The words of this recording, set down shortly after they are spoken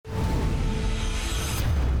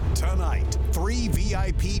Tonight, 3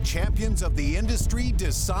 VIP champions of the industry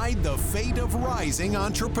decide the fate of rising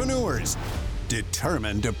entrepreneurs,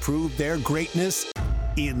 determined to prove their greatness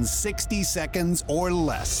in 60 seconds or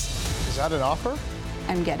less. Is that an offer?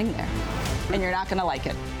 I'm getting there, and you're not going to like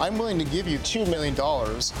it. I'm willing to give you $2 million,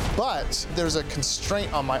 but there's a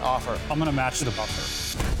constraint on my offer. I'm going to match the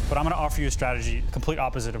buffer, but I'm going to offer you a strategy complete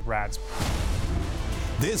opposite of Brad's.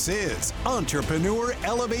 This is Entrepreneur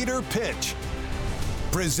Elevator Pitch,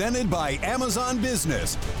 presented by Amazon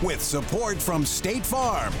Business with support from State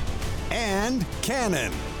Farm and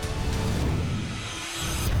Canon.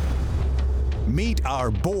 Meet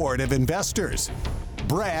our board of investors.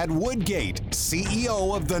 Brad Woodgate,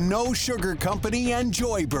 CEO of the No Sugar Company and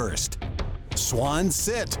Joyburst. Swan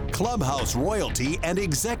Sitt, Clubhouse Royalty and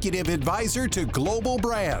Executive Advisor to Global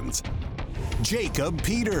Brands. Jacob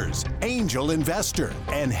Peters, Angel Investor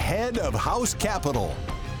and Head of House Capital.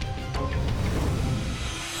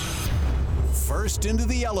 First into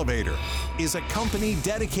the elevator is a company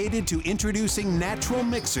dedicated to introducing natural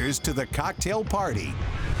mixers to the cocktail party.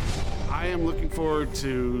 I am looking forward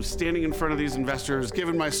to standing in front of these investors,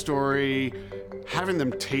 giving my story, having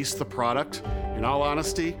them taste the product. In all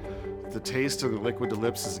honesty, the taste of the liquid to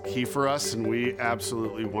lips is a key for us, and we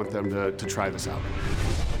absolutely want them to try this out.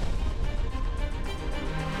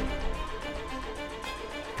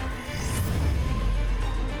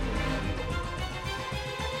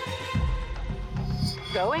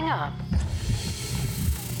 Going up.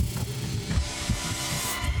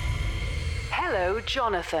 Hello,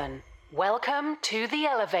 Jonathan. Welcome to the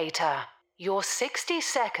elevator. Your 60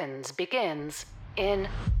 seconds begins in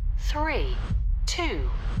 3, 2,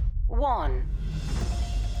 1.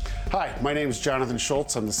 Hi, my name is Jonathan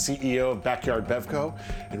Schultz. I'm the CEO of Backyard Bevco,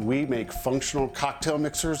 and we make functional cocktail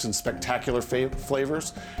mixers in spectacular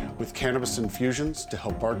flavors with cannabis infusions to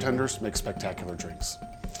help bartenders make spectacular drinks.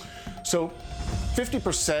 So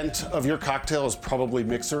 50% of your cocktail is probably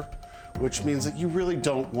mixer, which means that you really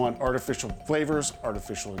don't want artificial flavors,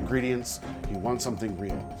 artificial ingredients. You want something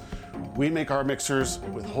real. We make our mixers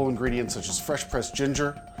with whole ingredients such as fresh pressed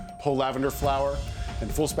ginger, whole lavender flower,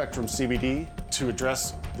 and full spectrum CBD to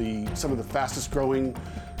address some of the fastest growing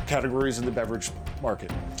categories in the beverage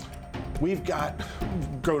market. We've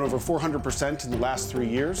grown over 400% in the last 3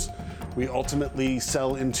 years. We ultimately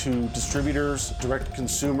sell into distributors, direct to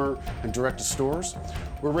consumer, and direct to stores.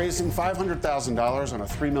 We're raising $500,000 on a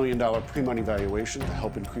 $3 million pre-money valuation to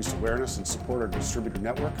help increase awareness and support our distributor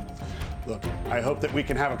network. Look, I hope that we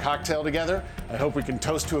can have a cocktail together. I hope we can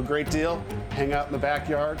toast to a great deal, hang out in the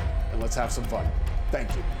backyard, and let's have some fun.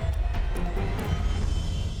 Thank you.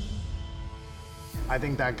 I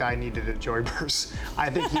think that guy needed a Joyburst. I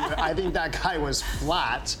think that guy was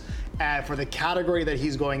flat. For the category that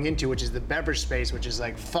he's going into, which is the beverage space, which is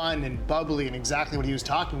like fun and bubbly and exactly what he was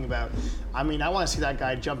talking about. I mean, I want to see that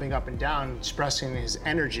guy jumping up and down, expressing his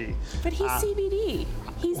energy. But he's CBD.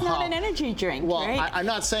 He's not an energy drink, right? I'm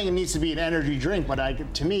not saying it needs to be an energy drink, but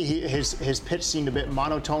to me, his pitch seemed a bit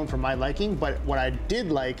monotone for my liking. But what I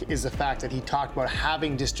did like is the fact that he talked about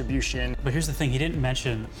having distribution. But here's the thing, he didn't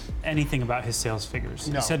mention anything about his sales figures.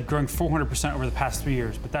 No. He said growing 400% over the past 3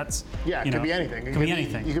 years, but that's, it could be anything. It could be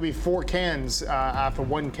anything. You could be 4 cans after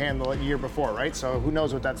 1 can the year before, right? So who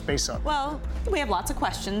knows what that's based on? Well, we have lots of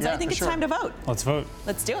questions. Yeah, I think for it's sure. time to vote. Let's vote.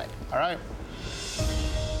 Let's do it. All right.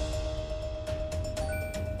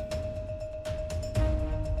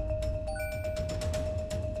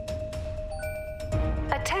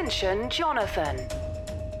 Attention, Jonathan.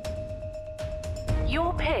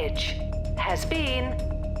 Your pitch has been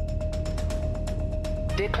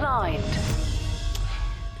declined.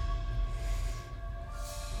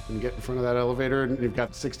 When you get in front of that elevator and you've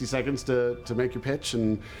got 60 seconds to make your pitch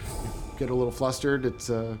and get a little flustered, it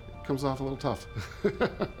comes off a little tough.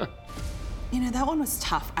 You know, that one was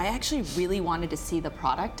tough. I actually really wanted to see the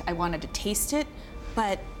product. I wanted to taste it,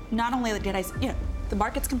 but not only did I, the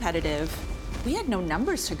market's competitive. We had no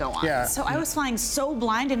numbers to go on. Yeah. So I was flying so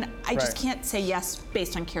blind, and I just can't say yes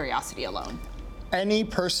based on curiosity alone. Any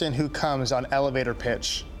person who comes on elevator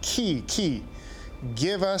pitch, key,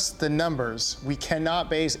 give us the numbers. We cannot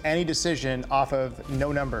base any decision off of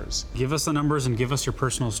no numbers. Give us the numbers and give us your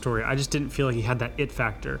personal story. I just didn't feel like he had that it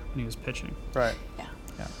factor when he was pitching. Right. Yeah.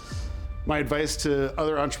 My advice to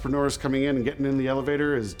other entrepreneurs coming in and getting in the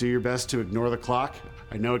elevator is do your best to ignore the clock.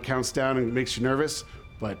 I know it counts down and it makes you nervous,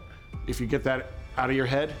 but if you get that out of your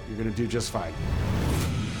head, you're gonna do just fine.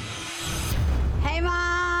 Hey,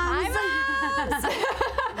 Moms! Hi, Moms!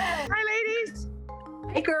 Hi, ladies!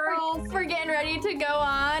 Hey, girls! We're getting ready to go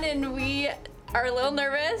on, and we are a little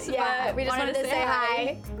nervous, but we just wanted to say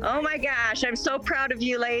hi. Oh my gosh, I'm so proud of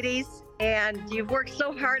you, ladies. And you've worked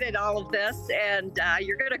so hard at all of this, and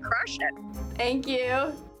you're going to crush it. Thank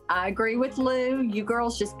you. I agree with Lou. You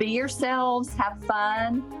girls just be yourselves, have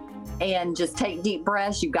fun, and just take deep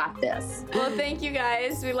breaths. You got this. Well, thank you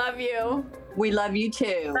guys. We love you. We love you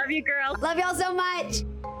too. Love you, girls. Love y'all so much.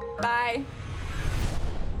 Bye.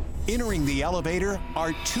 Entering the elevator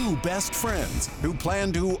are two best friends who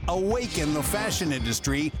plan to awaken the fashion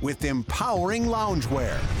industry with empowering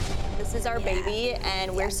loungewear. This is our baby,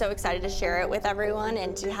 and we're so excited to share it with everyone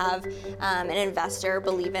and to have an investor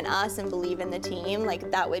believe in us and believe in the team.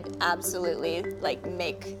 Like, that would absolutely, like,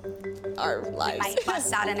 make our lives. Might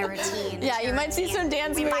bust out in a routine. Yeah, you might see some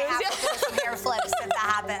dance moves. We might have to do some hair flips if that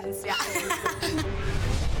happens. Yeah.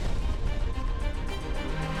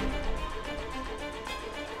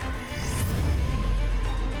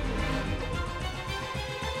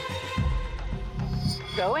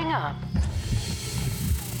 Going up.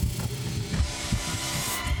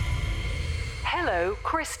 Hello,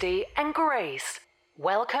 Christy and Grace.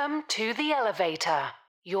 Welcome to the elevator.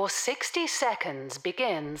 Your 60 seconds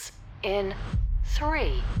begins in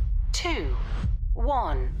 3, 2,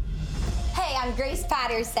 1. Hey, I'm Grace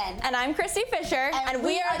Patterson. And I'm Christy Fisher. And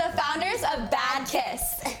we are the founders of Bad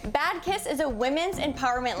Kiss. Bad Kiss is a women's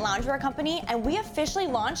empowerment loungewear company, and we officially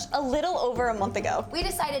launched a little over a month ago. We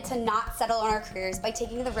decided to not settle on our careers by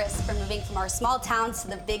taking the risk from moving from our small towns to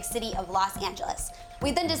the big city of Los Angeles.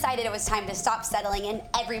 We then decided it was time to stop settling in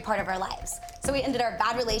every part of our lives. So we ended our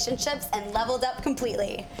bad relationships and leveled up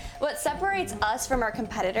completely. What separates us from our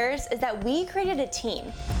competitors is that we created a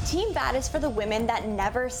team. Team Bad is for the women that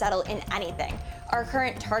never settle in anything. Our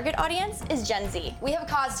current target audience is Gen Z. We have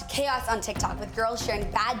caused chaos on TikTok with girls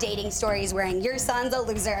sharing bad dating stories wearing "your son's a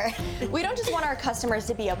loser." We don't just want our customers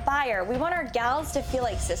to be a buyer, we want our gals to feel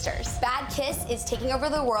like sisters. Bad Kiss is taking over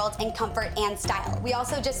the world in comfort and style. We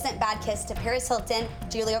also just sent Bad Kiss to Paris Hilton,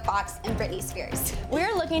 Julia Fox, and Britney Spears.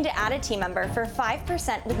 We're looking to add a team member for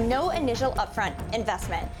 5% with no initial upfront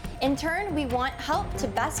investment. In turn, we want help to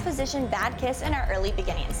best position Bad Kiss in our early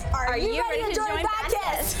beginnings. Are you ready to join Bad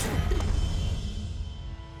Kiss?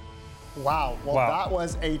 Wow. Well, that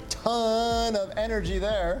was a ton of energy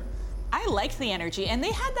there. I liked the energy, and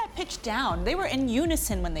they had that pitch down. They were in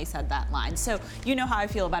unison when they said that line. So you know how I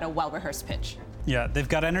feel about a well-rehearsed pitch. Yeah, they've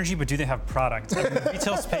got energy, but do they have product? I mean, the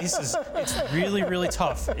retail space it's really, really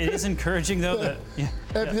tough. It is encouraging, though, that...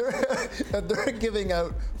 If they're giving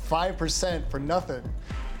out 5% for nothing,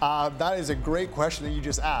 that is a great question that you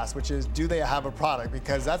just asked, which is, do they have a product?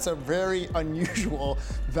 Because that's a very unusual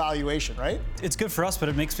valuation, right? It's good for us, but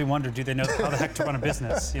it makes me wonder, do they know how the heck to run a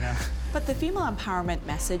business, you know? But the female empowerment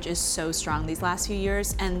message is so strong these last few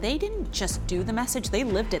years, and they didn't just do the message, they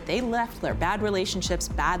lived it. They left their bad relationships,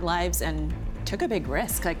 bad lives, and took a big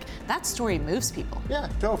risk. Like, that story moves people. Yeah,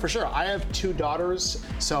 no, for sure. I have 2 daughters,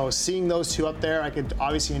 so seeing those 2 up there, I could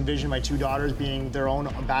obviously envision my 2 daughters being their own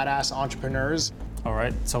badass entrepreneurs. All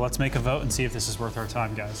right, so let's make a vote and see if this is worth our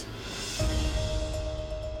time, guys.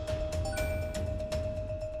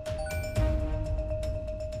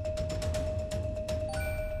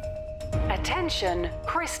 Attention,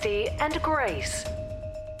 Christy and Grace.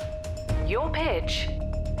 Your pitch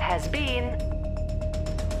has been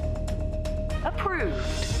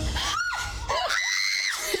approved.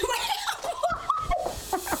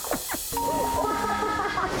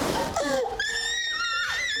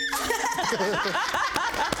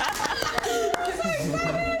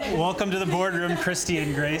 Welcome to the boardroom, Christy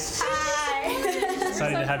and Grace. Hi.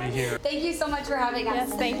 Excited to have you here. Thank you so much for having us.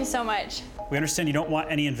 Yes, thank you so much. We understand you don't want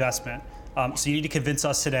any investment, so you need to convince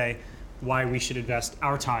us today why we should invest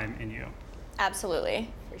our time in you. Absolutely.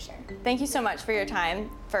 For sure. Thank you so much for your time,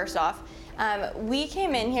 first off. We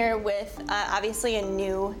came in here with obviously a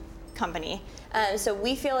new company. So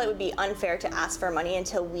we feel it would be unfair to ask for money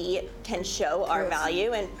until we can show our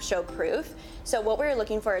value and show proof. So what we're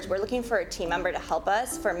looking for is we're looking for a team member to help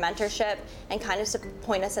us for mentorship and kind of to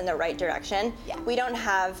point us in the right direction. Yeah. We don't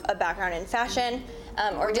have a background in fashion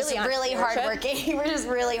or We're just really entrepreneurship. hardworking. We're just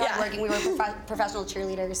really hardworking. We were professional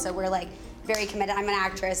cheerleaders, so we're like very committed. I'm an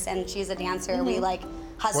actress and she's a dancer. We like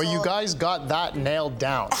hustle. Well, you guys got that nailed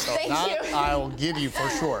down. So Thank that you. I will give you for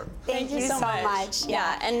sure. Thank you so much.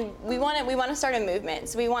 Yeah, and we want to start a movement.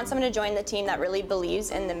 So we want someone to join the team that really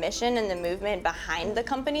believes in the mission and the movement behind the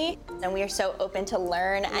company. And we are so open to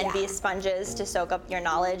learn and be sponges to soak up your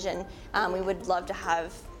knowledge. And we would love to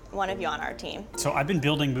have one of you on our team. So I've been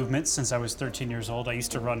building movements since I was 13 years old. I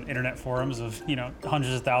used to run internet forums of,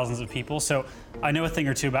 hundreds of thousands of people. So I know a thing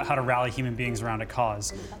or two about how to rally human beings around a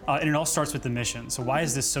cause. And it all starts with the mission. So why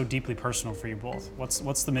is this so deeply personal for you both?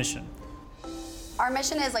 What's the mission? Our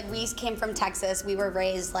mission is we came from Texas. We were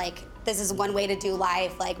raised this is one way to do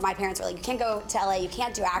life. Like, my parents were like, you can't go to LA, you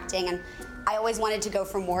can't do acting. And I always wanted to go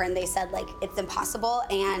for more, and they said, like, it's impossible.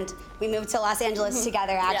 And we moved to Los Angeles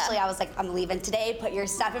together. Actually, I was like, I'm leaving today. Put your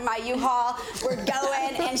stuff in my U-Haul. We're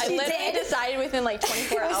going. And she I literally did. decided within like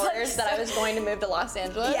 24 hours that I was going to move to Los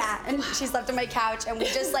Angeles. Yeah, and she slept on my couch, and we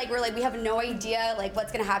just like, we're like, we have no idea like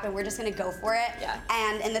what's gonna happen. We're just gonna go for it. Yeah.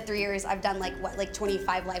 And in the 3 years, I've done like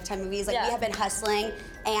 25 Lifetime movies. Like, Yeah. we have been hustling,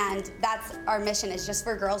 and that's our mission, is just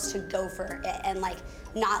for girls to go for it and like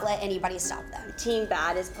not let anybody stop them. Team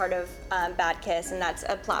Bad is part of Bad Kiss, and that's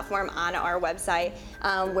a platform on our website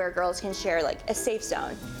where girls can share like a safe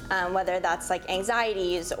zone, whether that's like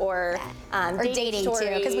anxieties or dating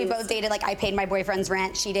too, because we both dated. Like, I paid my boyfriend's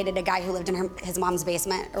rent. She dated a guy who lived in his mom's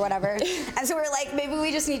basement or whatever. And so we're like, maybe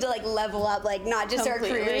we just need to like level up, like not just our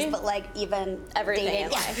careers, but like even everything dating.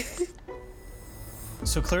 in life.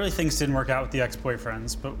 So clearly things didn't work out with the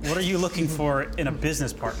ex-boyfriends, but what are you looking for in a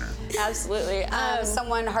business partner? Absolutely.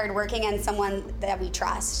 Someone hardworking and someone that we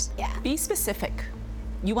trust. Yeah. Be specific.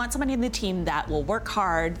 You want somebody in the team that will work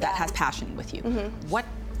hard, that has passion with you. What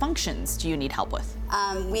functions do you need help with?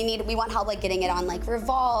 We want help like getting it on like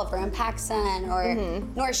Revolve or PacSun or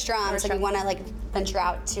Nordstrom. So we want to like venture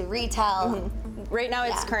out to retail. Right now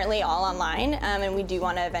it's currently all online, and we do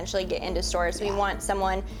want to eventually get into stores. We want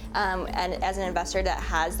someone, and as an investor, that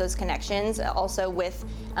has those connections, also with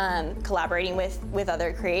collaborating with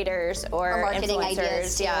other creators or marketing influencers.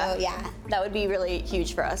 ideas too. Yeah. That would be really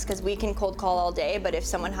huge for us, because we can cold call all day, but if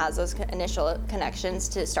someone has those initial connections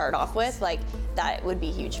to start off with, like, that would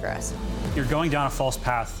be huge for us. You're going down a false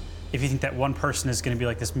path if you think that one person is going to be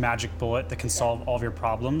like this magic bullet that can solve all of your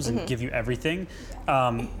problems and give you everything.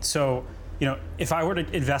 So, you know, if I were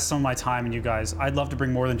to invest some of my time in you guys, I'd love to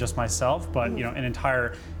bring more than just myself, but you know, an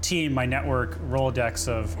entire team, my network, Rolodex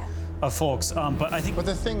of folks. But I think. But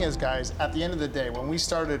the thing is, guys, at the end of the day, when we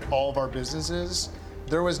started all of our businesses,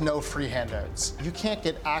 there was no free handouts. You can't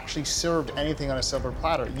get actually served anything on a silver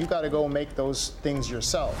platter. You got to go make those things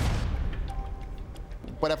yourself.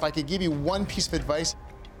 But if I could give you one piece of advice,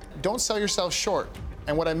 don't sell yourself short.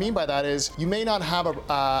 And what I mean by that is, you may not have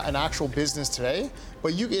an actual business today,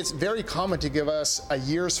 but it's very common to give us a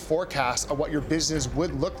year's forecast of what your business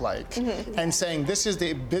would look like, and saying this is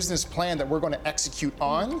the business plan that we're going to execute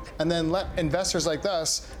on, and then let investors like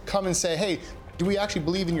us come and say, hey, do we actually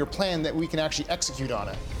believe in your plan that we can actually execute on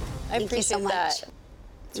it? I appreciate that.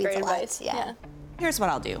 It's great advice. Yeah. Here's what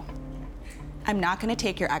I'll do. I'm not going to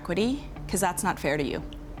take your equity, because that's not fair to you.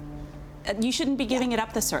 You shouldn't be giving it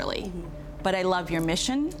up this early. But I love your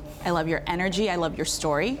mission, I love your energy, I love your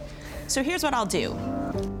story. So here's what I'll do.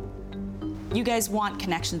 You guys want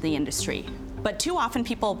connection to the industry, but too often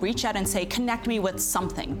people reach out and say, connect me with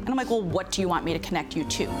something. And I'm like, well, what do you want me to connect you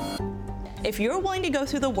to? If you're willing to go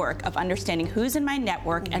through the work of understanding who's in my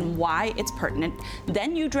network and why it's pertinent,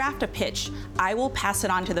 then you draft a pitch. I will pass it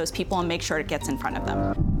on to those people and make sure it gets in front of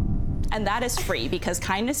them. And that is free, because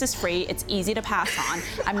kindness is free. It's easy to pass on.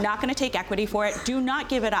 I'm not going to take equity for it. Do not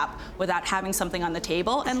give it up without having something on the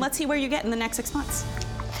table. And let's see where you get in the next 6 months.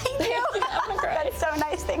 Thank you. That's so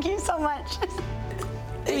nice. Thank you so much.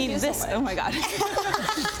 I mean, this, oh my God.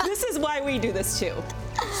 This is why we do this too.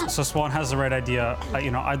 So Swan has the right idea.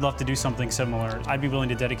 You know, I'd love to do something similar. I'd be willing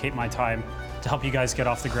to dedicate my time to help you guys get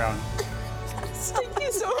off the ground. Thank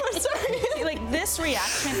you so much. Sorry. Like, this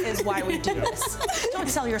reaction is why we do this. Don't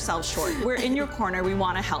sell yourselves short. We're in your corner. We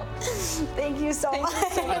want to help. Thank you so much.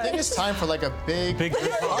 I think it's time for like a big I know.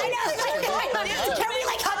 Can we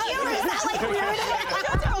like hug you, or is that like weird?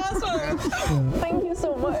 That's awesome. Thank you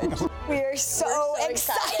so much. We are so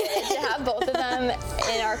excited to have both of them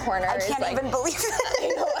in our corner. I can't even believe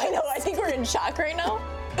it. I know. I think we're in shock right now.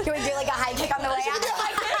 Can we do like a high kick on the way out?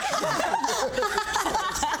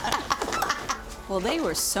 Well, they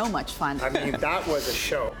were so much fun. I mean, that was a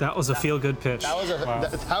show. That was a feel-good pitch. That was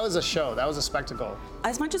a show. That was a spectacle.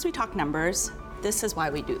 As much as we talk numbers, this is why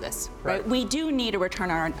we do this, right? We do need a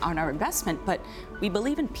return on our investment, but we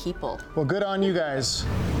believe in people. Well, good on you guys.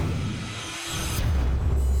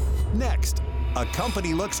 Next, a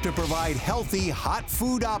company looks to provide healthy, hot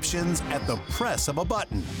food options at the press of a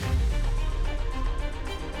button.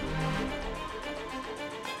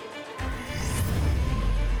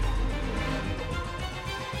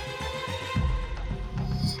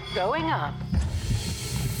 Going up.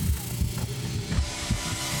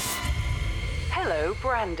 Hello,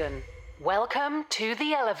 Brandon. Welcome to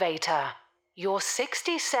the elevator. Your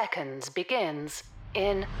 60 seconds begins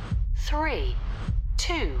in 3,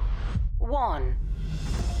 2, 1.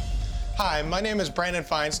 Hi, my name is Brandon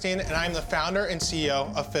Feinstein, and I'm the founder and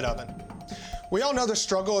CEO of Fit Oven. We all know the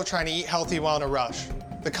struggle of trying to eat healthy while in a rush.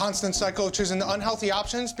 The constant cycle of choosing the unhealthy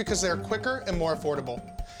options because they're quicker and more affordable.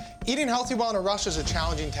 Eating healthy while in a rush is a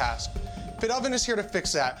challenging task. FitOven is here to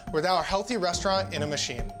fix that with our healthy restaurant in a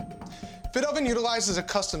machine. FitOven utilizes a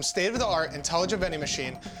custom state-of-the-art intelligent vending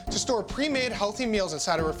machine to store pre-made healthy meals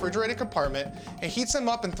inside a refrigerated compartment and heats them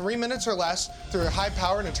up in 3 minutes or less through a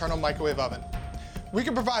high-powered internal microwave oven. We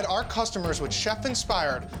can provide our customers with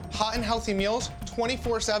chef-inspired, hot and healthy meals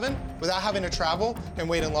 24/7 without having to travel and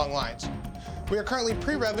wait in long lines. We are currently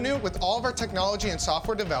pre-revenue with all of our technology and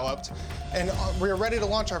software developed, and we are ready to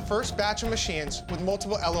launch our first batch of machines with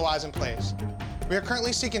multiple LOIs in place. We are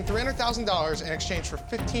currently seeking $300,000 in exchange for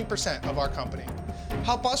 15% of our company.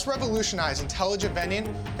 Help us revolutionize intelligent vending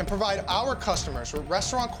and provide our customers with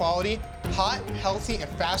restaurant quality, hot, healthy, and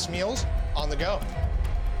fast meals on the go.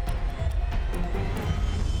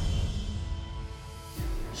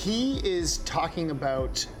 He is talking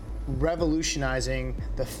about revolutionizing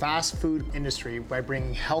the fast food industry by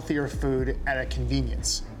bringing healthier food at a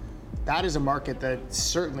convenience. That is a market that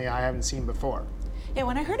certainly I haven't seen before. Yeah,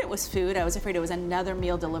 when I heard it was food, I was afraid it was another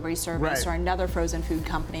meal delivery service or another frozen food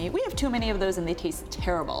company. We have too many of those and they taste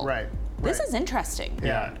terrible. Right. This is interesting.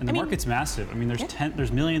 Yeah, and the market's massive. I mean,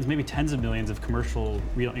 there's millions, maybe tens of millions of commercial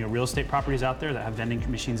real estate properties out there that have vending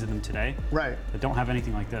machines in them today. Right. That don't have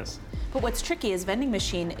anything like this. But what's tricky is vending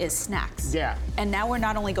machine is snacks. Yeah. And now we're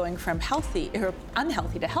not only going from healthy or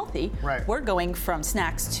unhealthy to healthy. Right. We're going from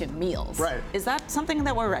snacks to meals. Right. Is that something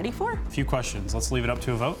that we're ready for? A few questions. Let's leave it up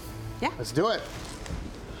to a vote. Yeah. Let's do it.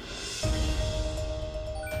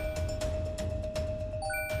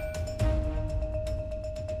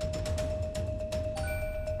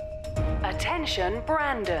 Attention,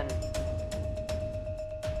 Brandon.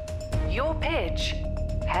 Your pitch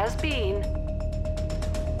has been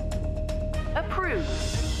approved.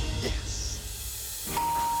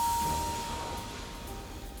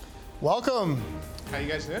 Welcome. How you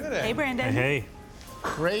guys doing today? Hey, Brandon. Hey.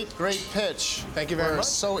 Great pitch. Thank you very We're much.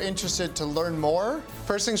 so interested to learn more.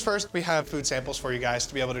 First things first, we have food samples for you guys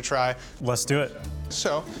to be able to try. Let's do it.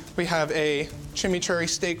 So we have a chimichurri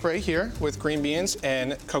steak right here with green beans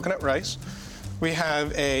and coconut rice. We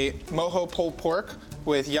have a mojo pulled pork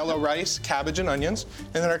with yellow rice, cabbage, and onions.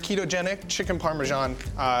 And then our ketogenic chicken parmesan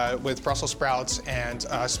with Brussels sprouts and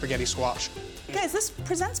spaghetti squash. Guys, this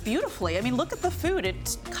presents beautifully. I mean, look at the food.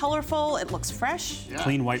 It's colorful, it looks fresh. Yeah.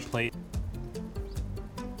 Clean white plate.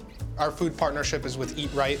 Our food partnership is with Eat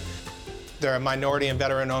Right. They're a minority and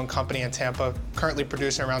veteran-owned company in Tampa, currently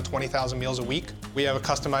producing around 20,000 meals a week. We have a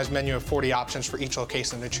customized menu of 40 options for each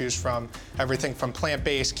location to choose from. Everything from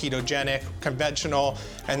plant-based, ketogenic, conventional,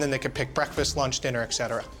 and then they could pick breakfast, lunch, dinner,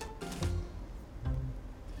 etc.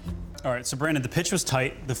 All right, so Brandon, the pitch was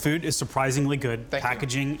tight. The food is surprisingly good. Thank you.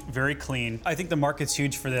 Packaging, very clean. I think the market's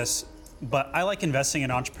huge for this, but I like investing in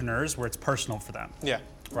entrepreneurs where it's personal for them. Yeah.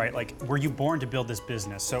 Right, like, were you born to build this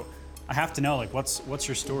business? So I have to know, like, what's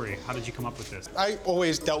your story? How did you come up with this? I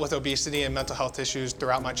always dealt with obesity and mental health issues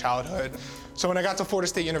throughout my childhood. So when I got to Florida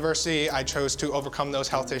State University, I chose to overcome those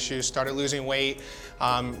health issues, started losing weight,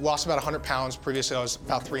 lost about 100 pounds. Previously, I was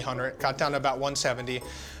about 300, got down to about 170.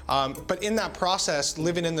 But in that process,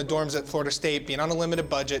 living in the dorms at Florida State, being on a limited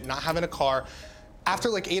budget, not having a car, after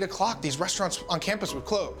like 8 o'clock, these restaurants on campus would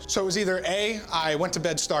close. So it was either A, I went to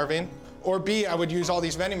bed starving, or B, I would use all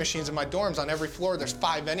these vending machines in my dorms. On every floor, there's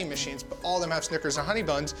 5 vending machines, but all of them have Snickers and Honey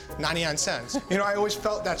Buns, 99 cents. You know, I always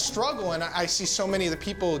felt that struggle, and I see so many of the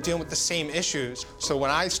people dealing with the same issues. So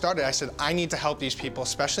when I started, I said, I need to help these people,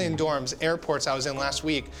 especially in dorms, airports I was in last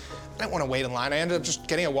week. I didn't want to wait in line. I ended up just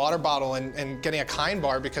getting a water bottle and getting a Kind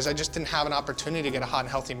bar because I just didn't have an opportunity to get a hot and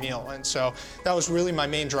healthy meal. And so that was really my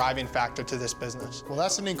main driving factor to this business. Well,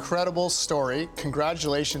 that's an incredible story.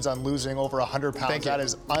 Congratulations on losing over 100 pounds. Thank you. That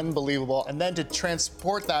is unbelievable. And then to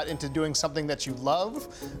transport that into doing something that you love,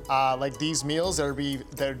 like these meals that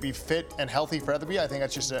would be fit and healthy for everybody, I think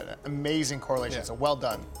that's just an amazing correlation. Yeah. So well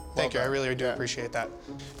done. Thank you, I really do appreciate that.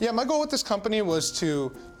 Yeah, my goal with this company was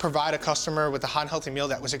to provide a customer with a hot and healthy meal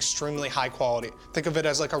that was extremely high quality. Think of it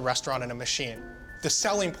as like a restaurant and a machine. The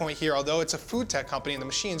selling point here, although it's a food tech company and the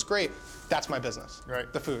machine's great, that's my business.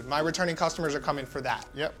 Right. The food. My returning customers are coming for that.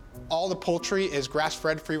 Yep. All the poultry is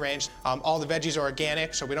grass-fed, free-range. All the veggies are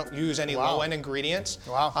organic, so we don't use any low-end ingredients.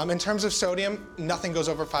 Wow. In terms of sodium, nothing goes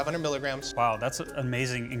over 500 milligrams. Wow, that's an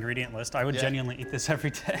amazing ingredient list. I would genuinely eat this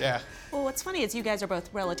every day. Yeah. Well, what's funny is you guys are both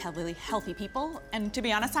relatively healthy people, and to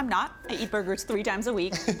be honest, I'm not. I eat burgers 3 times a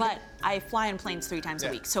week, but I fly in planes 3 times a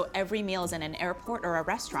week. So every meal is in an airport or a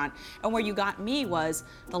restaurant. And where you got me was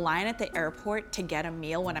the line at the airport to get a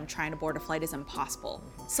meal when I'm trying to board a flight is impossible.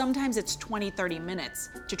 Sometimes it's 20, 30 minutes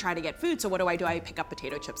to try to get food. So what do? I pick up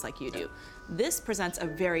potato chips like you do. This presents a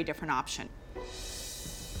very different option.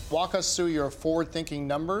 Walk us through your forward-thinking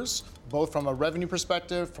numbers, both from a revenue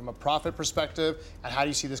perspective, from a profit perspective, and how do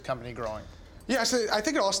you see this company growing? Yeah, so I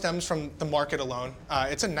think it all stems from the market alone.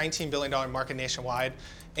 It's a $19 billion market nationwide.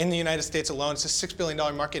 In the United States alone, it's a $6 billion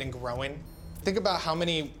market and growing. Think about how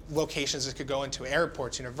many locations it could go into: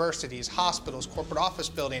 airports, universities, hospitals, corporate office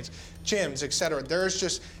buildings, gyms, et cetera. There's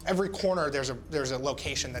just every corner there's a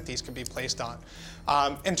location that these could be placed on.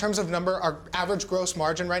 In terms of number, our average gross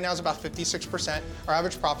margin right now is about 56%. Our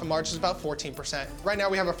average profit margin is about 14%. Right now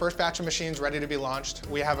we have our first batch of machines ready to be launched.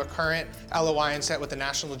 We have a current LOI in set with the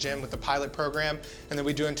National Gym with the pilot program, and then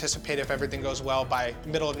we do anticipate, if everything goes well, by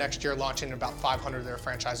middle of next year launching in about 500 of their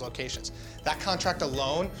franchise locations. That contract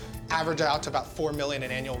alone average out to about $4 million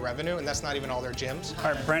in annual revenue, and that's not even all their gyms.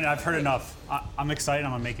 All right, Brandon, I've heard enough. I'm excited.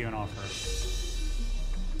 I'm gonna make you an offer.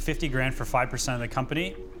 50 grand for 5% of the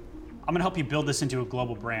company. I'm gonna help you build this into a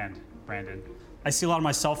global brand, Brandon. I see a lot of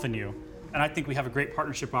myself in you, and I think we have a great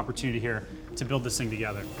partnership opportunity here to build this thing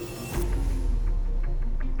together.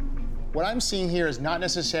 What I'm seeing here is not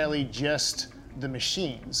necessarily just the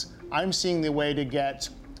machines. I'm seeing the way to get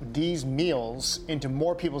these meals into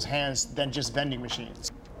more people's hands than just vending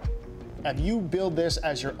machines. If you build this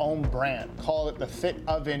as your own brand, call it the Fit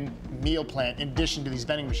Oven meal plan in addition to these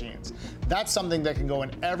vending machines, that's something that can go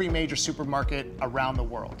in every major supermarket around the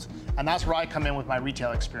world. And that's where I come in with my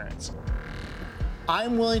retail experience.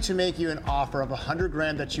 I'm willing to make you an offer of 100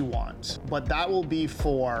 grand that you want, but that will be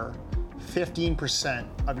for 15%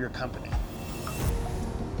 of your company.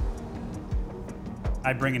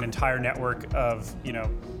 I bring an entire network of,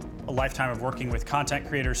 a lifetime of working with content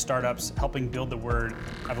creators, startups, helping build the word.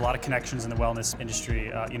 I have a lot of connections in the wellness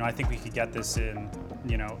industry. I think we could get this in,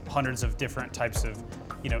 hundreds of different types of,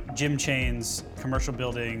 gym chains, commercial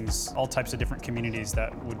buildings, all types of different communities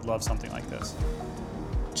that would love something like this.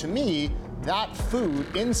 To me, that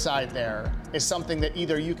food inside there is something that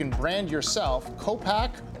either you can brand yourself,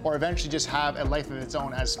 co-pack, or eventually just have a life of its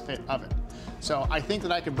own as Fit Oven. So I think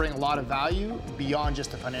that I can bring a lot of value beyond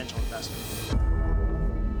just a financial investment.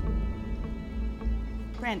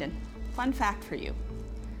 Brandon, fun fact for you.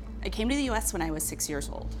 I came to the US when I was 6 years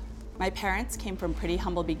old. My parents came from pretty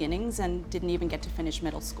humble beginnings and didn't even get to finish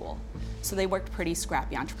middle school. So they worked pretty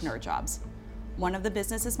scrappy entrepreneur jobs. One of the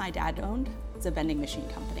businesses my dad owned is a vending machine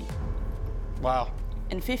company. Wow.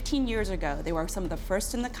 And 15 years ago, they were some of the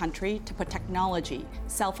first in the country to put technology,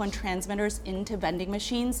 cell phone transmitters into vending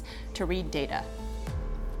machines to read data.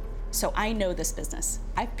 So I know this business.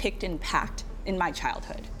 I've picked and packed in my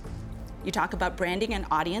childhood. You talk about branding an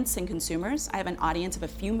audience and consumers. I have an audience of a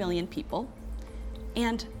few million people,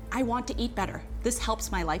 and I want to eat better. This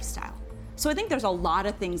helps my lifestyle. So I think there's a lot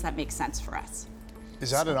of things that make sense for us.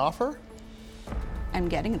 Is that an offer? I'm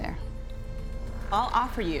getting there. I'll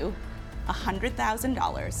offer you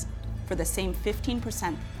 $100,000 for the same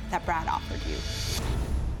 15% that Brad offered you.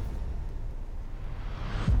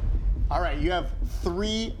 All right, you have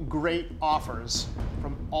 3 great offers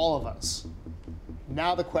from all of us.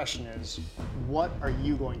 Now the question is, what are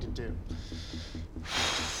you going to do?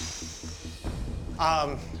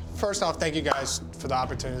 First off, thank you guys for the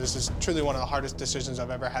opportunity. This is truly one of the hardest decisions I've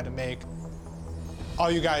ever had to make. All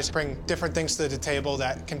you guys bring different things to the table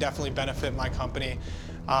that can definitely benefit my company.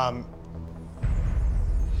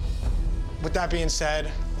 With that being said,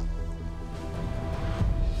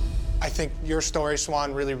 I think your story,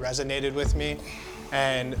 Swan, really resonated with me.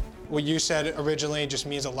 And what you said originally just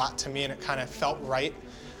means a lot to me, and it kind of felt right.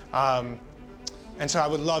 And so I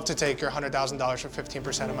would love to take your $100,000 for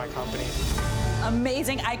 15% of my company.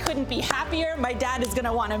 Amazing. I couldn't be happier. My dad is going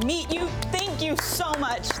to want to meet you. Thank you so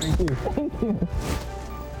much. Thank you. Thank you.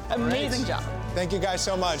 Amazing job. Thank you guys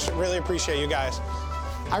so much. Really appreciate you guys.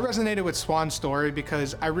 I resonated with Swan's story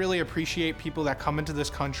because I really appreciate people that come into this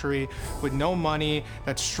country with no money,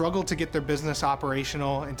 that struggle to get their business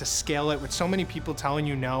operational and to scale it with so many people telling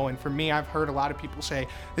you no. And for me, I've heard a lot of people say,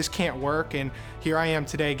 this can't work. And here I am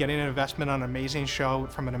today getting an investment on an amazing show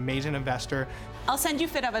from an amazing investor. I'll send you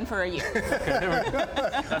Fit Oven for a year.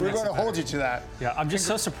 We're going to hold you to that. Yeah, I'm just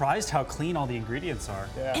so surprised how clean all the ingredients are.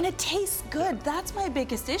 Yeah. And it tastes good. That's my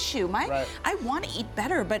biggest issue. I want to eat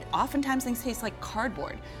better, but oftentimes things taste like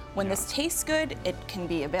cardboard. When this tastes good, it can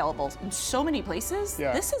be available in so many places.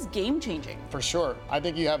 Yeah. This is game-changing. For sure. I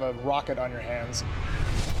think you have a rocket on your hands.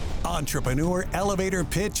 Entrepreneur Elevator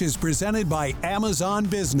Pitch is presented by Amazon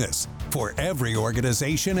Business for every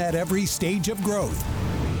organization at every stage of growth.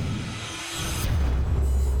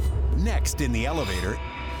 Next in the elevator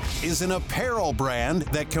is an apparel brand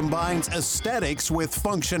that combines aesthetics with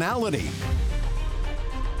functionality.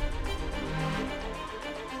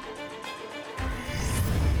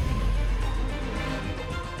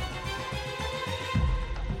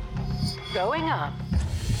 Going up.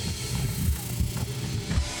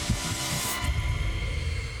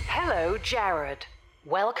 Hello, Jared.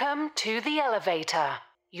 Welcome to the elevator.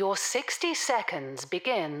 Your 60 seconds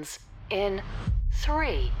begins in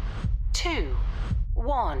 3, 2,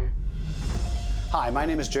 1. Hi, my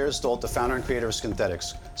name is Jared Stolt, the founder and creator of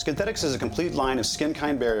Skinthetics. Skinthetics is a complete line of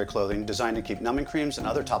skin-kind barrier clothing designed to keep numbing creams and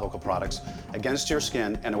other topical products against your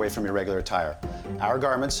skin and away from your regular attire. Our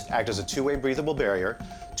garments act as a two-way breathable barrier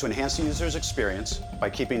to enhance the user's experience by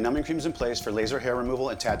keeping numbing creams in place for laser hair removal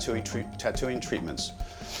and tattooing treatments.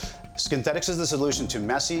 Skinthetics is the solution to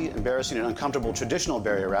messy, embarrassing, and uncomfortable traditional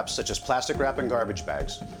barrier wraps such as plastic wrap and garbage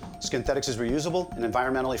bags. Skinthetics is reusable and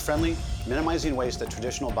environmentally friendly, minimizing waste that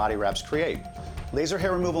traditional body wraps create. Laser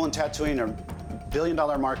hair removal and tattooing are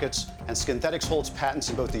billion-dollar markets, and Skinthetics holds patents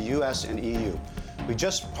in both the US and EU. We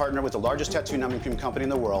just partnered with the largest tattoo numbing cream company in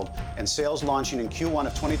the world, and sales launching in Q1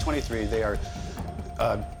 of 2023. They are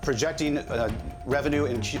projecting revenue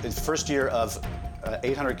in the first year of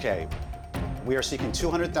 $800K. We are seeking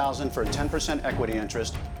 $200,000 for a 10% equity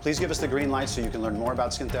interest. Please give us the green light so you can learn more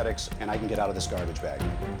about Skinthetics and I can get out of this garbage bag.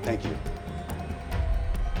 Thank you.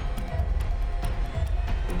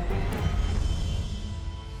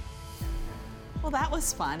 Well, that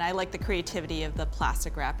was fun. I like the creativity of the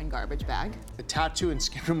plastic wrap and garbage bag. The tattoo and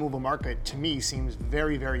skin removal market, to me, seems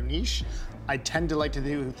very, very niche. I tend to like to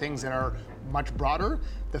do things that are much broader.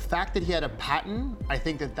 The fact that he had a patent, I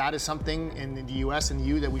think that is something in the US and the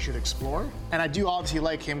EU that we should explore. And I do obviously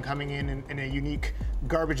like him coming in a unique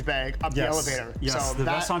garbage bag up the elevator. Yes, so the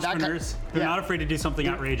best entrepreneurs, they're not afraid to do something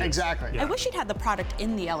outrageous. Exactly. I wish he'd had the product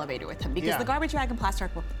in the elevator with him because the garbage bag and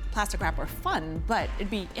plastic wrap were fun, but it'd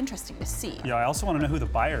be interesting to see. Yeah, I also want to know who the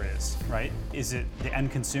buyer is, right? Is it the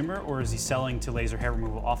end consumer or is he selling to laser hair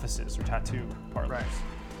removal offices or tattoo parlors? Right.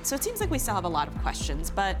 So it seems like we still have a lot of questions,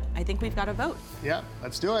 but I think we've got to vote. Yeah,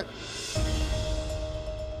 let's do it.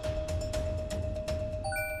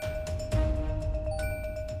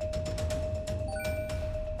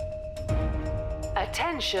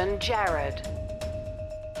 Attention, Jared.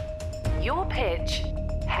 Your pitch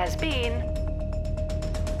has been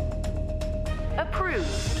approved.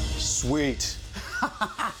 Sweet.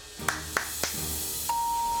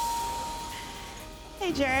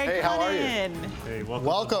 Hey, Jared. Hey, how are you? Hey,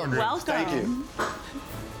 welcome. Thank you.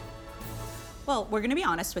 Well, we're going to be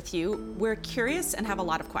honest with you. We're curious and have a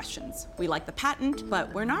lot of questions. We like the patent,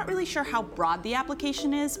 but we're not really sure how broad the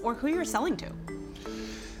application is or who you're selling to.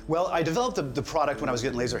 Well, I developed the product when I was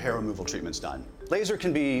getting laser hair removal treatments done. Laser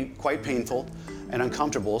can be quite painful and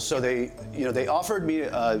uncomfortable, so they offered me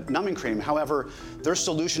a numbing cream. However, their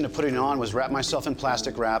solution to putting it on was wrap myself in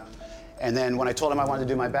plastic wrap. And then when I told them I wanted to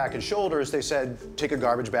do my back and shoulders, they said, take a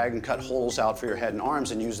garbage bag and cut holes out for your head and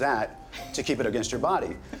arms and use that to keep it against your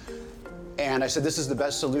body. And I said, this is the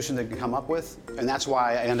best solution they can come up with, and that's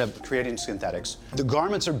why I ended up creating Skinthetics. The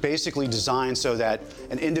garments are basically designed so that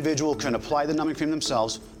an individual can apply the numbing cream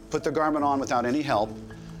themselves, put the garment on without any help,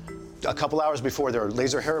 a couple hours before their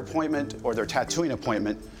laser hair appointment or their tattooing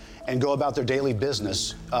appointment, and go about their daily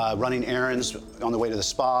business, running errands on the way to the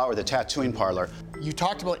spa or the tattooing parlor. You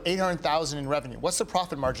talked about $800,000 in revenue. What's the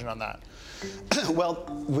profit margin on that? Well,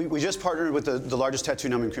 we just partnered with the largest tattoo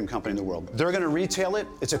numbing cream company in the world. They're going to retail it.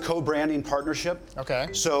 It's a co-branding partnership. Okay.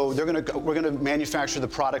 So we're going to manufacture the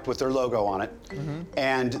product with their logo on it,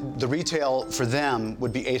 and the retail for them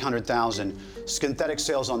would be $800,000. Skinthetic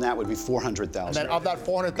sales on that would be $400,000. And then of that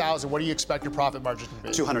 $400,000, what do you expect your profit margin to be?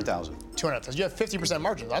 $200,000. $200,000. You have 50%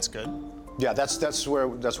 margin. That's good. Yeah, that's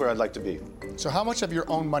where I'd like to be. So how much of your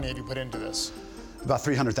own money have you put into this? About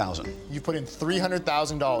 $300,000. You put in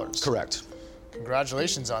 $300,000. Correct.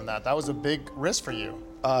 Congratulations on that. That was a big risk for you.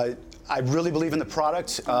 I really believe in the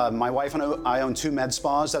product. My wife and I own 2 med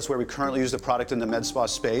spas. That's where we currently use the product in the med spa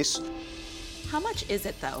space. How much is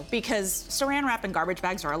it, though? Because saran wrap and garbage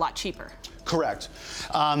bags are a lot cheaper. Correct.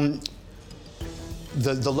 The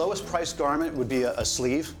lowest priced garment would be a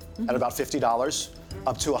sleeve at about $50,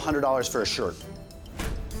 up to $100 for a shirt.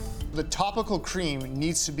 The topical cream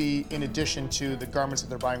needs to be in addition to the garments that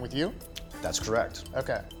they're buying with you? That's correct.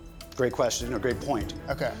 Okay. Great question, a great point.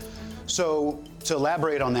 Okay. So to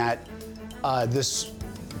elaborate on that, this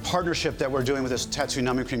partnership that we're doing with this tattoo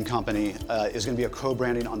numbing cream company is going to be a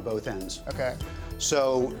co-branding on both ends. Okay.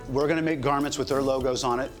 So we're going to make garments with their logos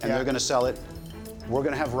on it, and they're going to sell it. We're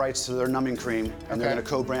going to have rights to their numbing cream, and they're going to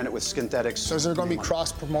co-brand it with Skinthetics. So is there going to be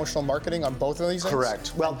cross-promotional marketing on both of these things?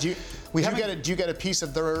 Correct. Well, do you get a piece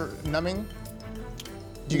of their numbing?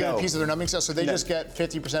 Do you get a piece of their numbing sales? So they just get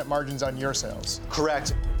 50% margins on your sales?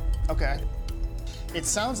 Correct. Okay. It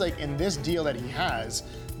sounds like in this deal that he has,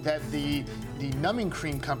 that the numbing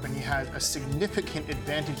cream company has a significant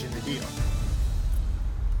advantage in the deal.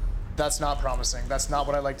 That's not promising. That's not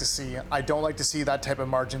what I like to see. I don't like to see that type of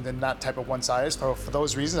margin than that type of one size. For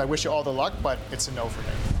those reasons, I wish you all the luck, but it's a no for me.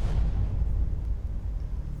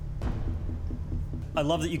 I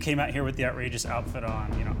love that you came out here with the outrageous outfit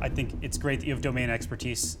on. You know, I think it's great that you have domain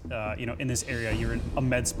expertise, in this area. You're a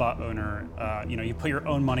med spa owner. You put your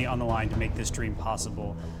own money on the line to make this dream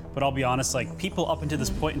possible. But I'll be honest, like, people up until this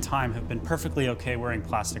point in time have been perfectly okay wearing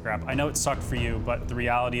plastic wrap. I know it sucked for you, but the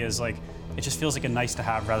reality is, like, it just feels like a nice to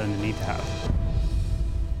have rather than a need to have.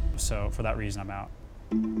 So for that reason, I'm out.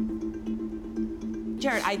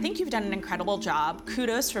 Jared, I think you've done an incredible job.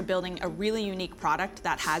 Kudos for building a really unique product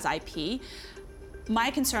that has IP. My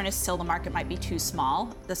concern is still the market might be too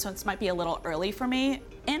small. This one might be a little early for me.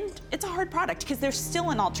 And it's a hard product because there's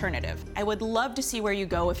still an alternative. I would love to see where you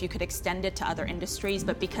go if you could extend it to other industries,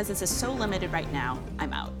 but because this is so limited right now,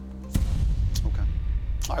 I'm out. Okay.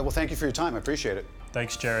 All right, well, thank you for your time. I appreciate it.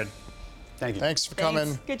 Thanks, Jared. Thank you. Thanks for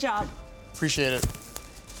coming. Good job. Appreciate it.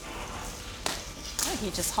 Oh,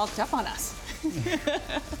 he just hulked up on us.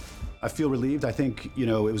 I feel relieved. I think, it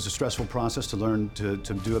was a stressful process to learn to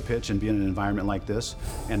do a pitch and be in an environment like this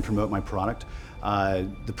and promote my product.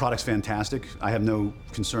 The product's fantastic. I have no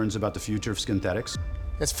concerns about the future of Skinthetics.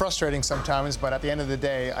 It's frustrating sometimes, but at the end of the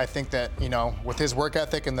day, I think that, with his work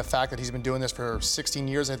ethic and the fact that he's been doing this for 16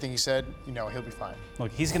 years, I think he said, he'll be fine.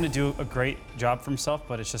 Look, he's going to do a great job for himself,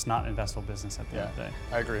 but it's just not an investable business at the end of the day.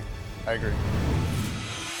 I agree.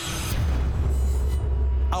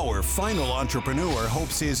 Our final entrepreneur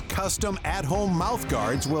hopes his custom at-home mouth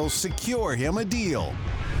guards will secure him a deal.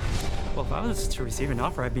 Well, if I was to receive an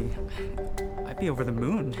offer, I'd be over the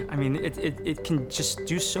moon. I mean, it can just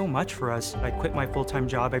do so much for us. I quit my full-time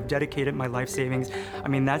job. I've dedicated my life savings. I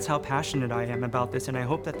mean, that's how passionate I am about this, and I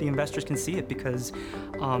hope that the investors can see it because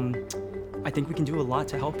I think we can do a lot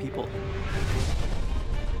to help people.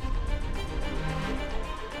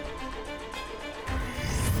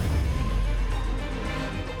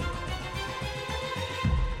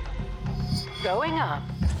 Going up.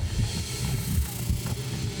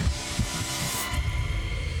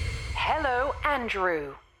 Hello,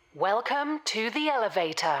 Andrew. Welcome to the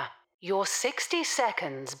elevator. Your 60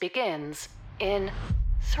 seconds begins in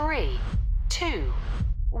 3, 2,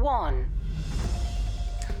 1.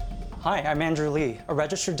 Hi, I'm Andrew Lee, a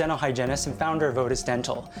registered dental hygienist and founder of Otis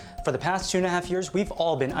Dental. For the past 2.5 years, we've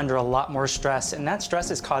all been under a lot more stress, and that stress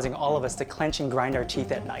is causing all of us to clench and grind our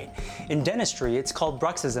teeth at night. In dentistry, it's called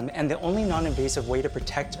bruxism, and the only non-invasive way to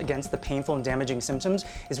protect against the painful and damaging symptoms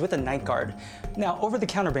is with a night guard. Now,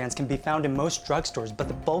 over-the-counter brands can be found in most drugstores, but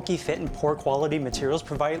the bulky fit and poor quality materials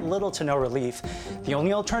provide little to no relief. The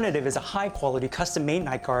only alternative is a high-quality, custom-made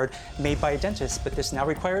night guard made by a dentist, but this now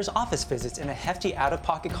requires office visits and a hefty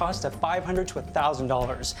out-of-pocket cost of $500 to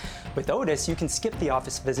 $1,000. With Otis, you can skip the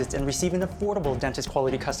office visits and receive an affordable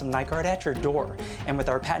dentist-quality custom night guard at your door. And with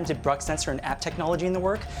our patented Brux sensor and app technology in the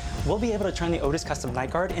work, we'll be able to turn the Otis custom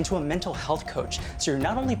night guard into a mental health coach. So you're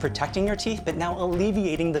not only protecting your teeth, but now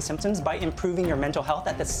alleviating the symptoms by improving your mental health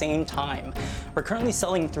at the same time. We're currently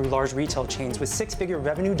selling through large retail chains with 6-figure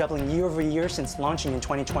revenue doubling year over year since launching in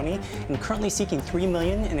 2020, and currently seeking $3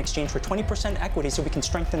 million in exchange for 20% equity so we can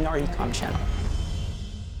strengthen our e-com channel.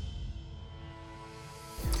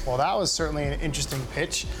 Well, that was certainly an interesting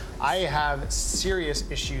pitch. I have serious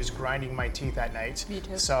issues grinding my teeth at night. Me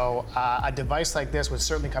too. So a device like this would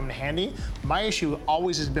certainly come in handy. My issue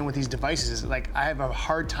always has been with these devices is like I have a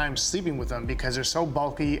hard time sleeping with them because they're so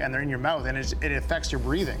bulky and they're in your mouth and it affects your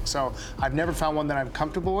breathing. So I've never found one that I'm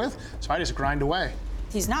comfortable with, so I just grind away.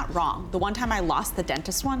 He's not wrong. The one time I lost the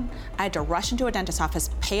dentist one, I had to rush into a dentist office,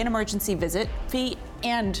 pay an emergency visit fee,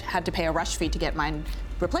 and had to pay a rush fee to get mine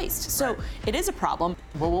replaced. So it is a problem.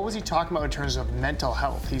 Well, what was he talking about in terms of mental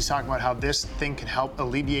health? He's talking about how this thing can help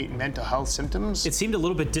alleviate mental health symptoms. It seemed a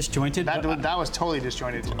little bit disjointed. That was totally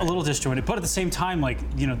disjointed to me. A little disjointed, but at the same time, I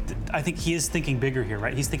think he is thinking bigger here,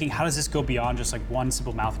 right? He's thinking, how does this go beyond just like one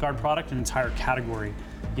simple mouth guard product, an entire category,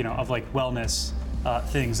 of like wellness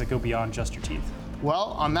things that go beyond just your teeth.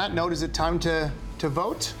 Well, on that note, is it time to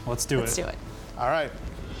vote? Let's do it. Let's do it. All right.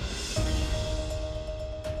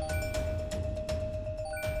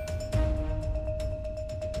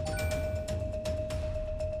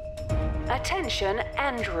 Attention,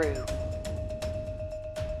 Andrew.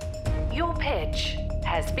 Your pitch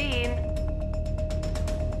has been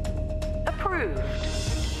approved.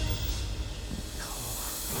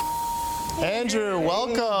 Andrew,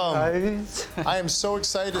 welcome. I am so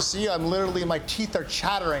excited to see you. I'm literally, my teeth are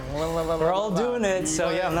chattering. We're all doing it, so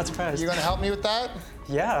yeah, I'm not surprised. You gonna help me with that?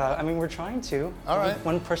 Yeah, I mean, we're trying to. All right.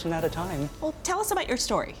 One person at a time. Well, tell us about your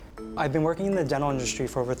story. I've been working in the dental industry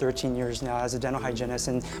for over 13 years now as a dental hygienist,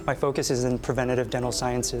 and my focus is in preventative dental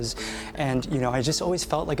sciences. And I just always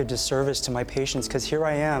felt like a disservice to my patients, because here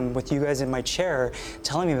I am with you guys in my chair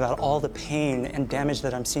telling me about all the pain and damage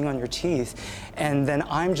that I'm seeing on your teeth. And then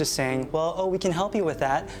I'm just saying, well, we can help you with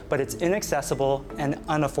that, but it's inaccessible and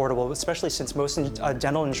unaffordable, especially since most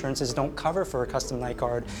dental insurances don't cover for a custom night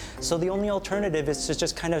guard. So the only alternative is to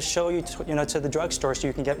just kind of show you, to the drugstore so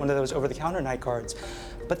you can get one of those over-the-counter night guards.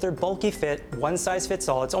 But they're bulky fit, one size fits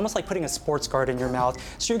all. It's almost like putting a sports guard in your mouth.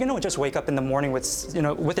 So you're gonna just wake up in the morning with,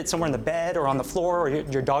 with it somewhere in the bed or on the floor, or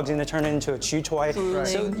your dog's gonna turn it into a chew toy. Right.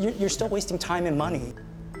 So you're still wasting time and money.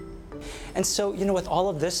 And so, with all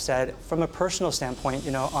of this said, from a personal standpoint,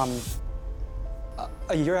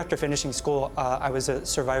 a year after finishing school, I was a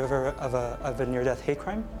survivor of a near-death hate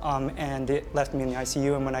crime, and it left me in the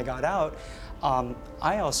ICU. And when I got out,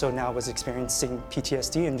 I also now was experiencing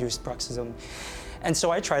PTSD-induced bruxism. And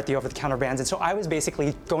so I tried the over-the-counter brands, and so I was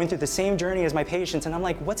basically going through the same journey as my patients, and I'm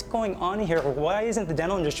like, what's going on here? Why isn't the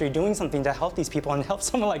dental industry doing something to help these people and help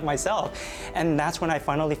someone like myself? And that's when I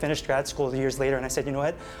finally finished grad school years later, and I said, you know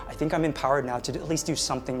what? I think I'm empowered now to at least do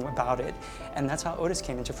something about it. And that's how Otis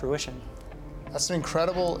came into fruition. That's an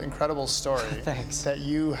incredible, incredible story. Thanks. That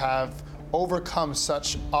you have overcome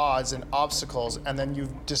such odds and obstacles, and then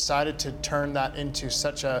you've decided to turn that into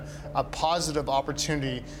such a positive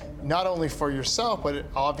opportunity, not only for yourself, but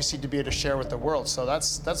obviously to be able to share with the world. So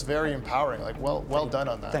that's very empowering. Like, well done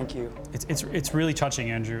on that. Thank you. It's really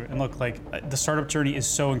touching, Andrew. And look, the startup journey is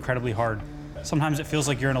so incredibly hard. Sometimes it feels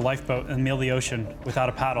like you're in a lifeboat in the middle of the ocean without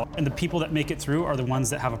a paddle. And the people that make it through are the ones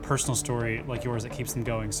that have a personal story like yours that keeps them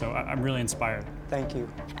going. So I'm really inspired. Thank you.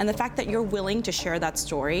 And the fact that you're willing to share that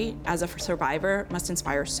story as a survivor must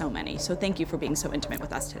inspire so many. So thank you for being so intimate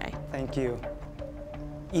with us today. Thank you.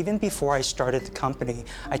 Even before I started the company,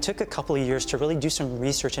 I took a couple of years to really do some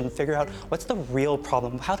research and figure out what's the real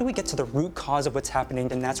problem. How do we get to the root cause of what's happening?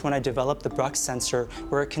 And that's when I developed the Brux sensor,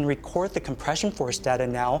 where it can record the compression force data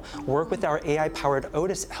now, work with our AI-powered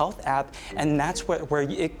Otis Health app, and that's where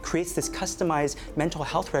it creates this customized mental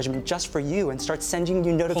health regimen just for you and starts sending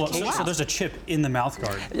you notifications. So there's a chip in the mouth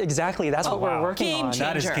guard. Exactly, that's what we're working on.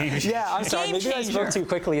 That is game changer. Yeah, I'm sorry, maybe I spoke too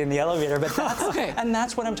quickly in the elevator, but that's okay. And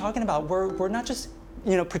that's what I'm talking about. We're not just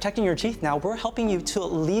protecting your teeth now, we're helping you to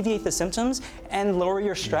alleviate the symptoms and lower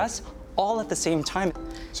your stress all at the same time.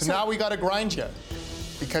 So now we gotta grind you,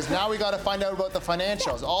 because now we gotta find out about the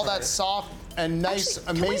financials. All that soft and nice,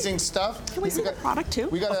 amazing stuff. Can we see the product too?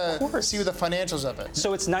 We gotta see the financials of it.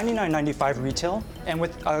 So it's $99.95 retail, and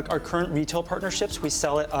with our current retail partnerships, we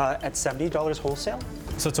sell it at $70 wholesale.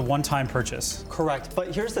 So it's a one-time purchase. Correct,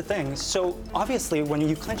 but here's the thing. So obviously, when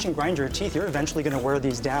you clench and grind your teeth, you're eventually gonna wear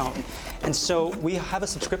these down. And so we have a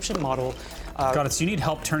subscription model. Got it, so you need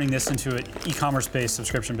help turning this into an e-commerce-based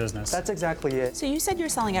subscription business. That's exactly it. So you said you're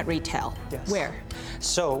selling at retail. Yes. Where?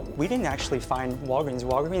 So we didn't actually find Walgreens.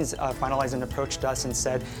 Walgreens finalized and approached us and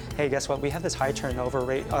said, hey, guess what? We have this high turnover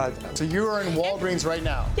rate. So you are in Walgreens right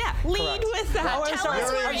now? Yeah, lead with that. Oh, I'm Tell sorry.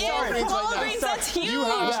 us we're in Walgreens, that's huge. You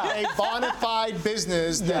have a bona fide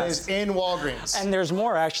business that is in Walgreens. And there's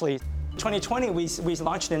more, actually. 2020, we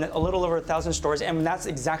launched in a little over 1,000 stores, and that's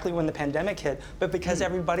exactly when the pandemic hit. But because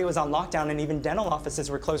everybody was on lockdown and even dental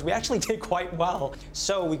offices were closed, we actually did quite well.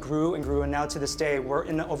 So we grew and grew, and now to this day, we're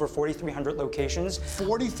in over 4,300 locations.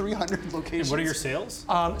 4,300 locations? And what are your sales?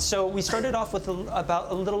 So we started off with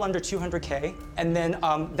about a little under 200K, and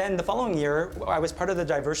then the following year, I was part of the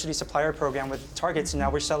diversity supplier program with Target, so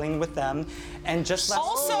now we're selling with them. And just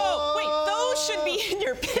also, wait, those should be in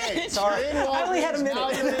your pitch. Okay, sorry, I only had a minute.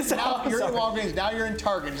 Now you're in Walgreens, now you're in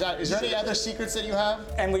Target. Is there any other secrets that you have?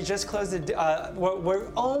 And we just closed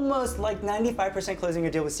we're almost like 95% closing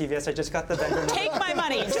a deal with CVS. I just got the vendor. Take my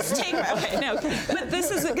money, just take my, okay, no. But this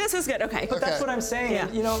is good, okay. But that's what I'm saying.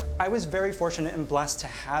 Yeah. I was very fortunate and blessed to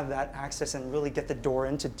have that access and really get the door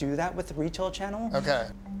in to do that with the retail channel. Okay.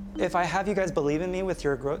 If I have you guys believe in me with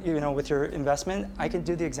your growth, with your investment, I can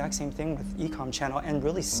do the exact same thing with e-com channel and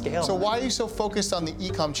really scale. So why are you so focused on the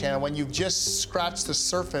e-com channel when you've just scratched the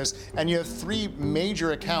surface and you have 3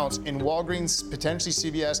 major accounts in Walgreens, potentially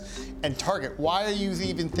CVS, and Target? Why are you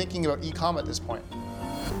even thinking about e-com at this point?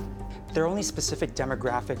 There are only specific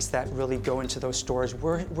demographics that really go into those stores.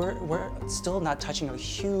 We're still not touching a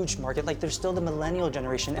huge market. Like, there's still the millennial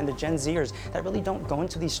generation and the Gen Zers that really don't go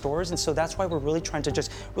into these stores. And so that's why we're really trying to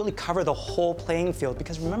just really cover the whole playing field.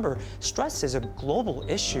 Because remember, stress is a global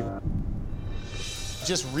issue.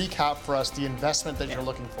 just recap for us the investment that you're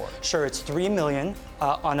looking for. Sure, it's $3 million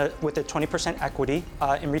with a 20% equity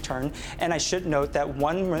in return. And I should note that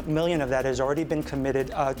 $1 million of that has already been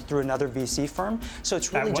committed through another VC firm. So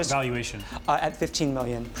it's really at what just valuation? At $15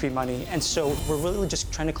 million pre-money. And so we're really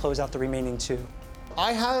just trying to close out the remaining 2.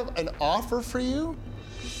 I have an offer for you,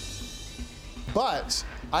 but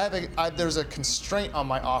there's a constraint on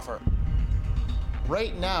my offer.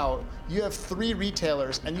 Right now, you have 3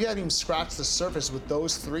 retailers, and you haven't even scratched the surface with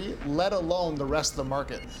those 3, let alone the rest of the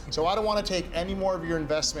market. So I don't want to take any more of your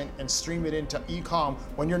investment and stream it into e-com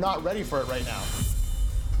when you're not ready for it right now.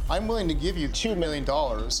 I'm willing to give you $2 million,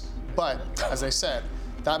 but as I said,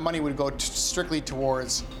 that money would go strictly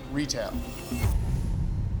towards retail.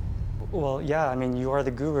 Well, yeah, I mean, you are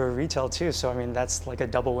the guru of retail too, so I mean, that's like a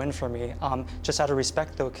double win for me. Just out of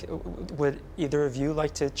respect though, would either of you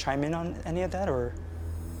like to chime in on any of that, or?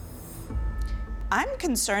 I'm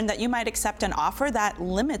concerned that you might accept an offer that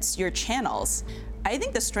limits your channels. I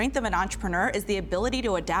think the strength of an entrepreneur is the ability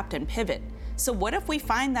to adapt and pivot. So what if we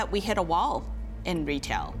find that we hit a wall in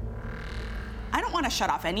retail? I don't want to shut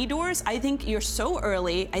off any doors. I think you're so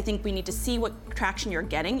early. I think we need to see what traction you're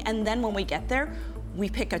getting, and then when we get there, we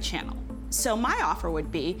pick a channel. So my offer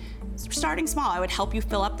would be, starting small, I would help you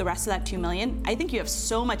fill up the rest of that $2 million. I think you have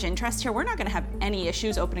so much interest here. We're not gonna have any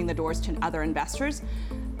issues opening the doors to other investors.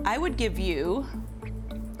 I would give you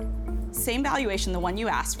same valuation, the one you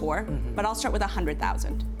asked for, but I'll start with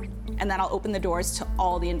 $100,000. And then I'll open the doors to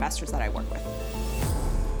all the investors that I work with.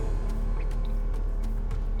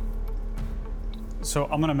 So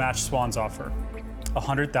I'm gonna match Swan's offer,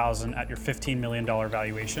 $100,000 at your $15 million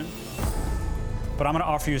valuation. But I'm gonna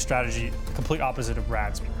offer you a strategy complete opposite of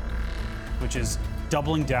Brad's, which is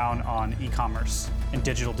doubling down on e-commerce and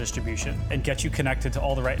digital distribution and get you connected to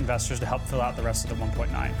all the right investors to help fill out the rest of the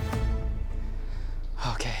 1.9.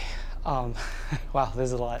 Okay, wow,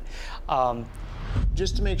 there's a lot.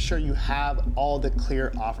 Just to make sure you have all the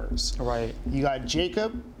clear offers. Right. You got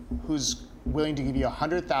Jacob, who's willing to give you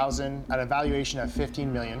 $100,000 at a valuation of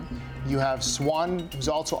 $15 million. You have Swan, who's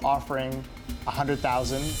also offering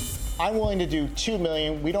 $100,000. I'm willing to do $2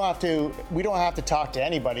 million. We don't have to talk to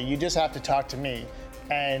anybody. You just have to talk to me,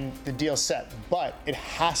 and the deal's set. But it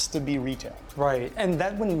has to be retail. Right, and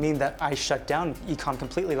that wouldn't mean that I shut down e-com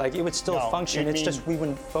completely. Like, it would still function. It's just we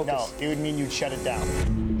wouldn't focus. No, it would mean you'd shut it down.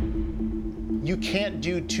 You can't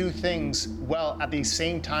do 2 things well at the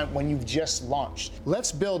same time when you've just launched.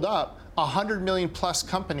 Let's build up a $100 million plus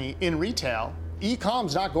company in retail.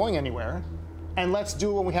 E-com's not going anywhere. And let's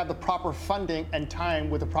do it when we have the proper funding and time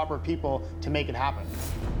with the proper people to make it happen.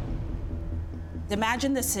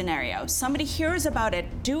 Imagine this scenario. Somebody hears about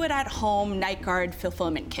it, do it at home, night guard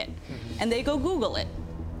fulfillment kit, and they go Google it.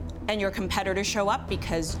 And your competitors show up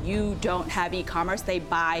because you don't have e-commerce, they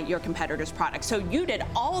buy your competitor's product. So you did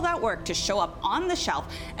all that work to show up on the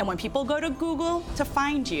shelf, and when people go to Google to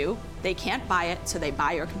find you, they can't buy it, so they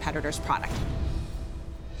buy your competitor's product.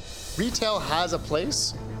 Retail has a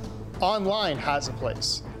place. Online has a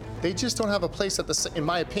place. They just don't have a place in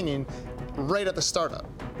my opinion, right at the startup.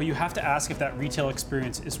 But you have to ask if that retail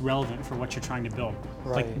experience is relevant for what you're trying to build.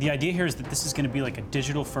 Right. Like, the idea here is that this is going to be like a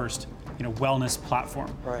digital-first, wellness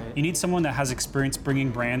platform. Right. You need someone that has experience bringing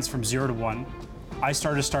brands from 0 to 1. I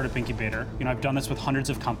started a startup incubator. I've done this with hundreds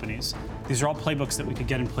of companies. These are all playbooks that we could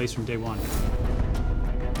get in place from day one.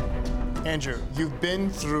 Andrew, you've been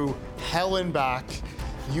through hell and back.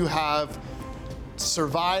 You have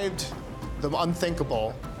survived the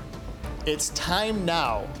unthinkable. It's time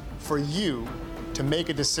now for you to make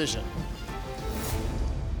a decision.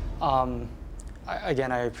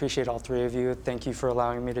 Again, I appreciate all 3 of you. Thank you for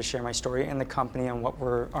allowing me to share my story and the company and what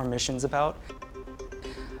our mission's about.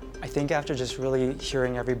 I think after just really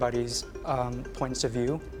hearing everybody's points of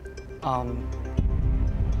view, I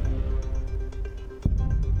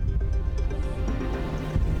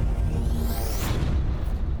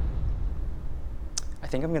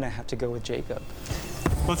think I'm gonna have to go with Jacob.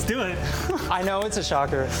 Let's do it. I know, it's a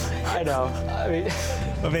shocker. I know. I mean,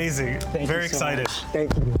 amazing. Very excited.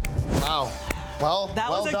 Thank you. Wow. Well, that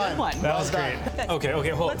was a good one. That was great. Okay,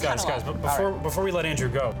 hold, guys. But before we let Andrew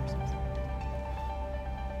go.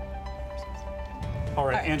 All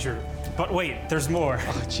right, Andrew. But wait, there's more.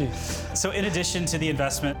 Oh, geez. So in addition to the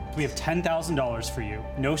investment, we have $10,000 for you,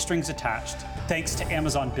 no strings attached, thanks to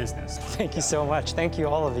Amazon Business. Thank you so much. Thank you,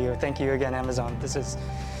 all of you. Thank you again, Amazon. This is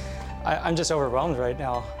I'm just overwhelmed right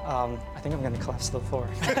now. I think I'm going to collapse to the floor.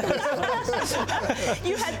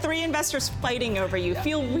 You had 3 investors fighting over you.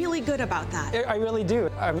 Feel really good about that. I really do.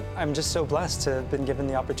 I'm just so blessed to have been given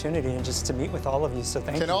the opportunity and just to meet with all of you, so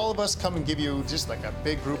thank you. Can all of us come and give you just like a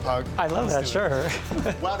big group hug? I love that, sure.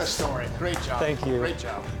 What a story. Great job. Thank you. Great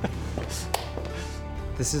job.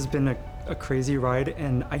 This has been a crazy ride,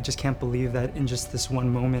 and I just can't believe that in just this one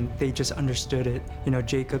moment, they just understood it. You know,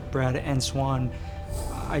 Jacob, Brad, and Swan,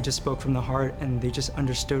 I just spoke from the heart, and they just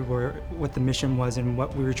understood what the mission was and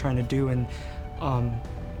what we were trying to do, and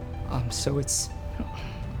so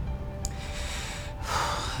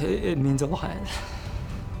it means a lot.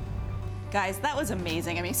 Guys, that was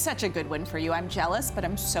amazing. I mean, such a good win for you. I'm jealous, but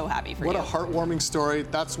I'm so happy for you. What a heartwarming story.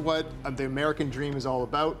 That's what the American dream is all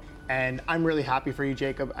about. And I'm really happy for you,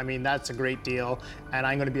 Jacob. I mean, that's a great deal. And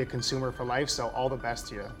I'm going to be a consumer for life, so all the best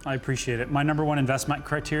to you. I appreciate it. My number 1 investment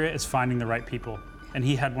criteria is finding the right people. And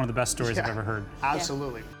he had one of the best stories I've ever heard.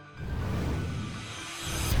 Absolutely.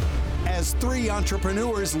 As 3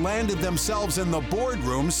 entrepreneurs landed themselves in the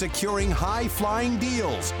boardroom securing high-flying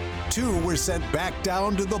deals, 2 were sent back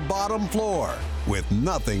down to the bottom floor with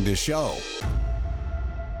nothing to show.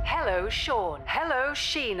 Hello, Sean. Hello,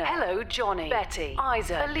 Sheena. Hello, Johnny. Betty.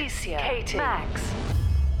 Isa. Alicia. Katie. Max.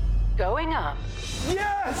 Going up.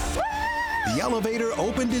 Yes! The elevator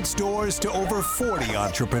opened its doors to over 40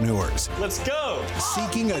 entrepreneurs. Let's go!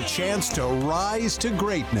 Seeking a chance to rise to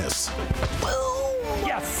greatness.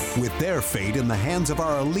 Yes! With their fate in the hands of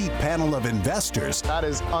our elite panel of investors. That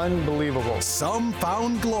is unbelievable. Some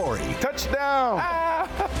found glory. Touchdown!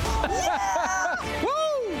 Woo!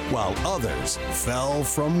 While others fell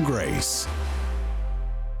from grace.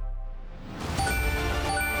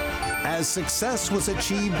 As success was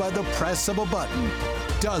achieved by the press of a button,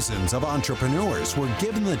 dozens of entrepreneurs were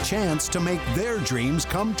given the chance to make their dreams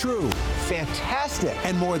come true. Fantastic.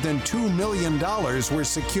 And more than $2 million were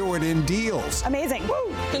secured in deals. Amazing.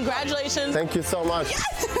 Woo. Congratulations. Thank you so much.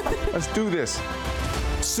 Yes. Let's do this.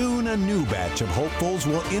 Soon, a new batch of hopefuls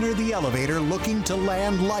will enter the elevator looking to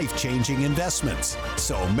land life-changing investments.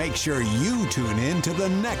 So make sure you tune in to the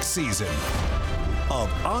next season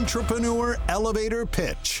of Entrepreneur Elevator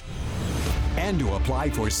Pitch. And to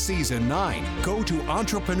apply for Season 9, go to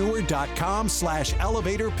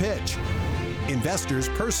entrepreneur.com/elevator pitch. Investors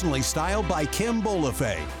personally styled by Kim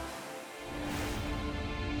Bolafay.